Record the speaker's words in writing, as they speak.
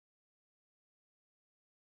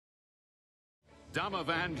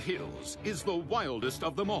Damavand Hills is the wildest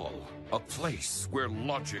of them all. A place where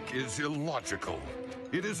logic is illogical.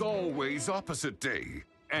 It is always opposite day,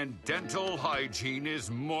 and dental hygiene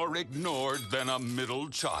is more ignored than a middle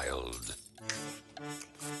child.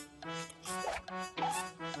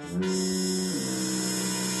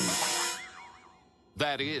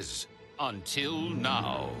 That is, until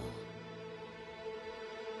now.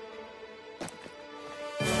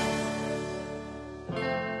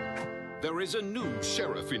 There is a new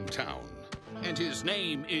sheriff in town, and his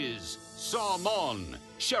name is Salmon,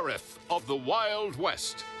 Sheriff of the Wild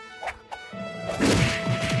West.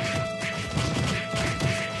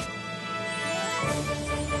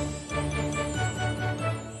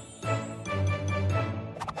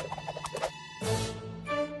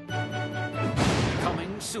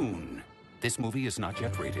 Coming soon. This movie is not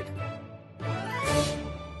yet rated. Wow,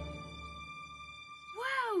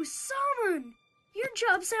 Salmon! Your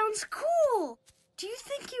job sounds cool! Do you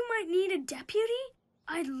think you might need a deputy?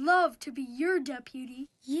 I'd love to be your deputy.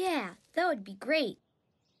 Yeah, that would be great.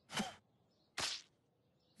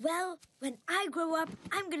 Well, when I grow up,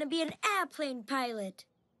 I'm gonna be an airplane pilot.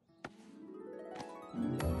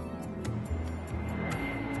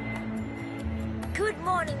 Good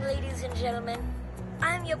morning, ladies and gentlemen.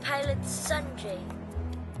 I'm your pilot, Sanjay.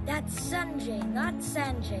 That's Sanjay, not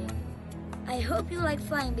Sanjay. I hope you like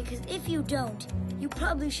flying, because if you don't, you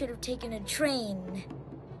probably should have taken a train.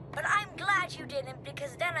 But I'm glad you didn't,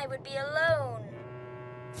 because then I would be alone.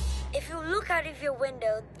 If you look out of your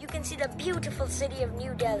window, you can see the beautiful city of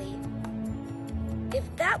New Delhi. If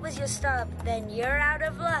that was your stop, then you're out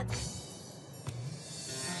of luck.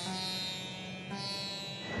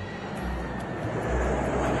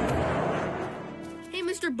 Hey,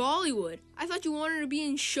 Mr. Bollywood, I thought you wanted to be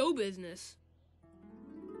in show business.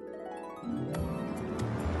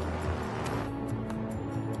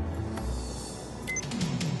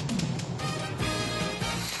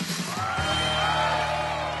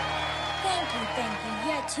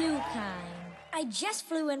 Too kind. I just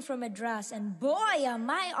flew in from Madras, and boy, are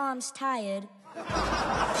my arms tired.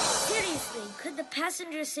 Seriously, could the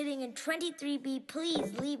passenger sitting in 23B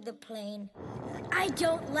please leave the plane? I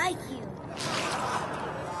don't like you.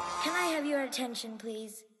 Can I have your attention,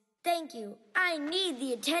 please? Thank you. I need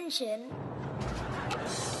the attention.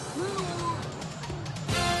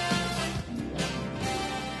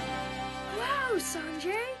 Wow,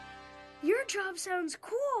 Sanjay! Your job sounds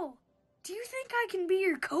cool. Do you think I can be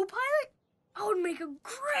your co-pilot? I would make a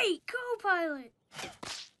great co-pilot.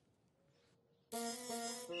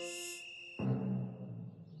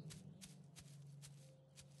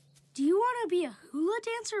 Do you want to be a hula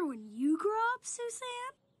dancer when you grow up,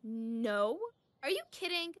 Suzanne? No. Are you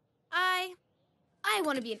kidding? I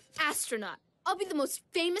want to be an astronaut. I'll be the most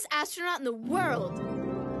famous astronaut in the world.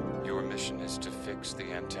 Your mission is to fix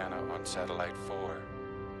the antenna on Satellite 4.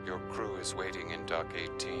 Your crew is waiting in Dock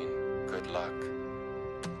 18. Good luck.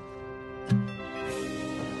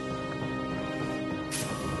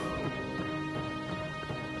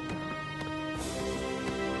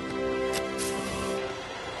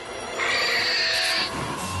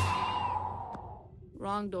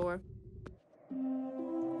 Wrong door.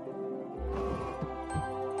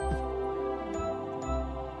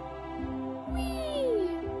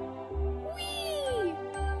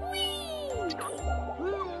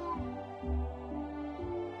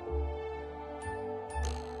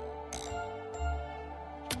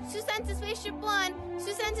 Suzanne to Spaceship 1!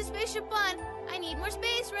 Suzanne to Spaceship 1! I need more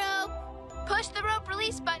space rope! Push the rope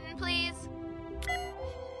release button, please.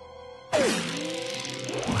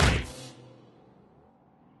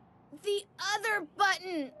 The other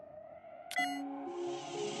button!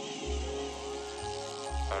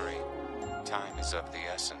 Hurry. Time is of the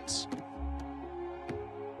essence.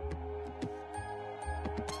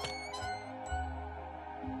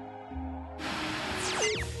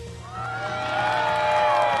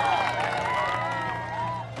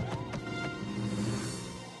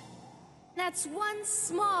 That's one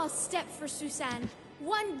small step for Suzanne,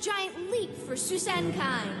 one giant leap for Suzanne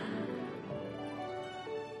kind.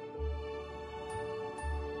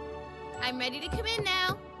 I'm ready to come in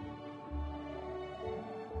now.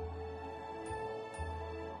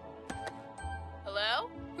 Hello?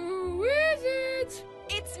 Who is it?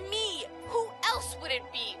 It's me! Who else would it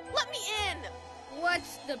be? Let me in!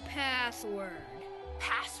 What's the password?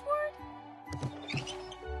 Password?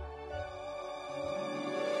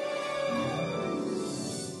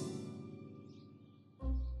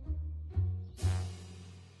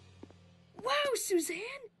 Wow, Suzanne!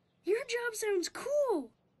 Your job sounds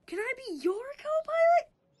cool. Can I be your co-pilot?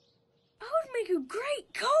 I would make a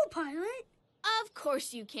great co-pilot. Of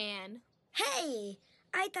course you can. Hey,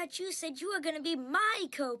 I thought you said you were going to be my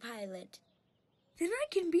co-pilot. Then I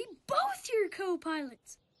can be both your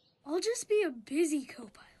co-pilots. I'll just be a busy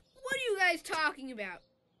co-pilot. What are you guys talking about?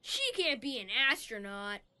 She can't be an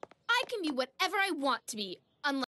astronaut. I can be whatever I want to be.